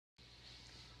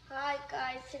Hi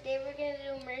guys, today we're gonna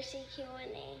do Mercy Q&A.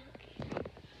 Okay.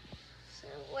 So,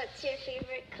 what's your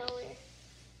favorite color?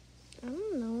 I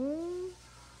don't know.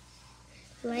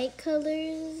 Light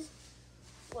colors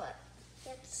What?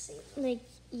 Let's see. like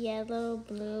yellow,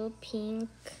 blue, pink.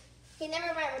 Okay,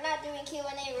 never mind. We're not doing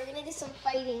Q&A. We're gonna do some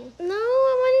fighting. No,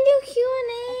 I want to do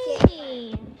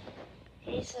Q&A.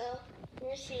 Okay, so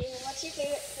Mercy, what's your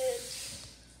favorite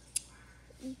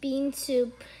food? Bean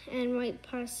soup and white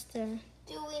pasta.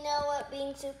 Do we know what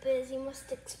bean soup is? You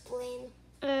must explain.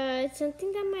 It's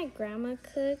something that my grandma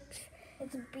cooks.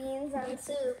 It's beans and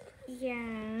soup.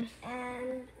 Yeah.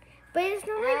 And But it's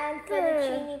not like the...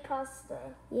 fettuccine pasta.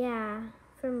 Yeah,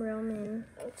 from Roman.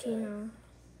 Okay. You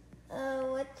know.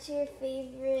 What's your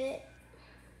favorite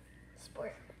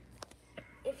sport?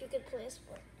 If you could play a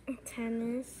sport.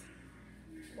 Tennis.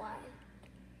 Why?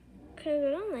 Because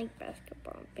I don't like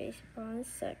basketball and baseball. It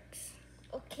sucks.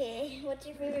 Okay, what's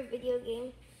your favorite video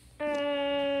game?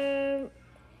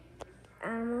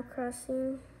 Animal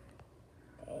Crossing.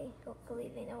 Okay,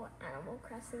 hopefully they know what Animal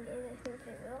Crossing is. I think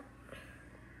they will.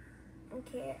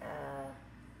 Okay,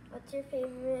 what's your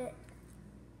favorite?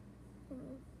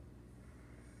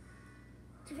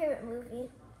 What's your favorite movie?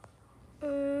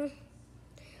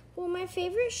 Well, my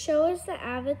favorite show is The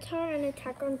Avatar and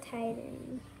Attack on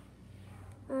Titan.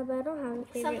 But I don't have a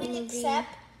favorite Something movie.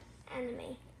 except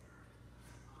anime.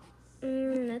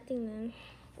 Nothing then.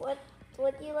 What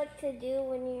do you like to do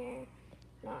when you're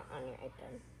not on your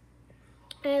iPad?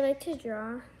 I like to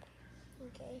draw.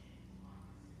 Okay.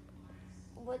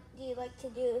 What do you like to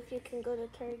do if you can go to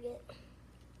Target?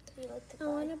 What do you like to buy? I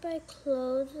want to buy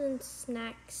clothes and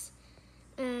snacks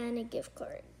and a gift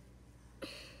card.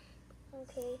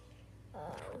 Okay.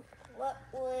 What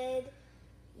would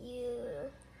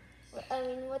you?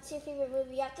 What's your favorite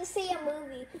movie? You have to say a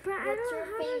movie. But I What's don't your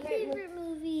have a favorite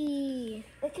movie.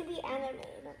 It could be anime.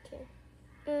 I don't care.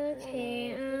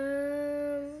 Okay.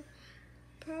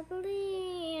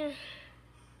 Probably.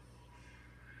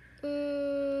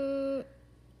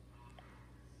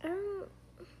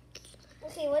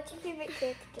 Okay, what's your favorite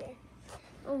character?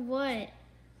 What?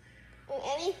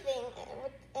 Anything.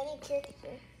 Any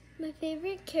character. My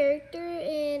favorite character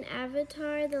in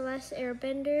Avatar: The Last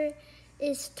Airbender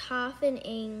is Toph and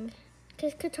Aang.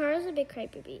 Because Katara's a big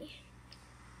crybaby.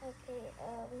 Okay,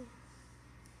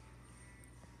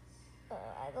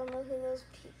 I don't know who those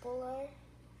people are.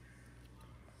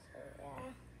 So,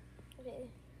 yeah. Okay.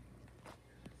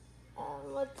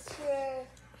 What's your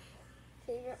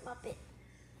favorite Muppet?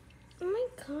 Oh my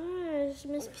gosh,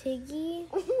 Miss Piggy.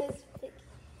 Miss Piggy.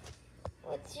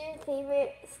 What's your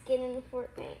favorite skin in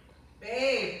Fortnite?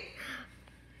 Babe.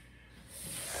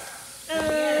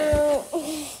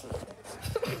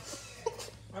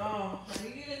 Oh, I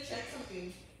need you to check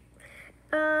something.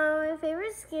 My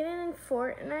favorite skin in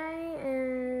Fortnite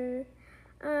and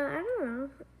I don't know.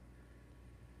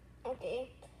 Okay.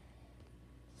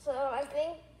 So I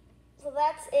think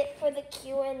that's it for the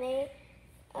Q&A.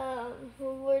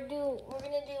 We're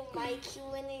gonna do my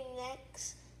Q&A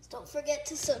next. So don't forget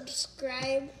to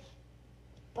subscribe.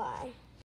 Bye.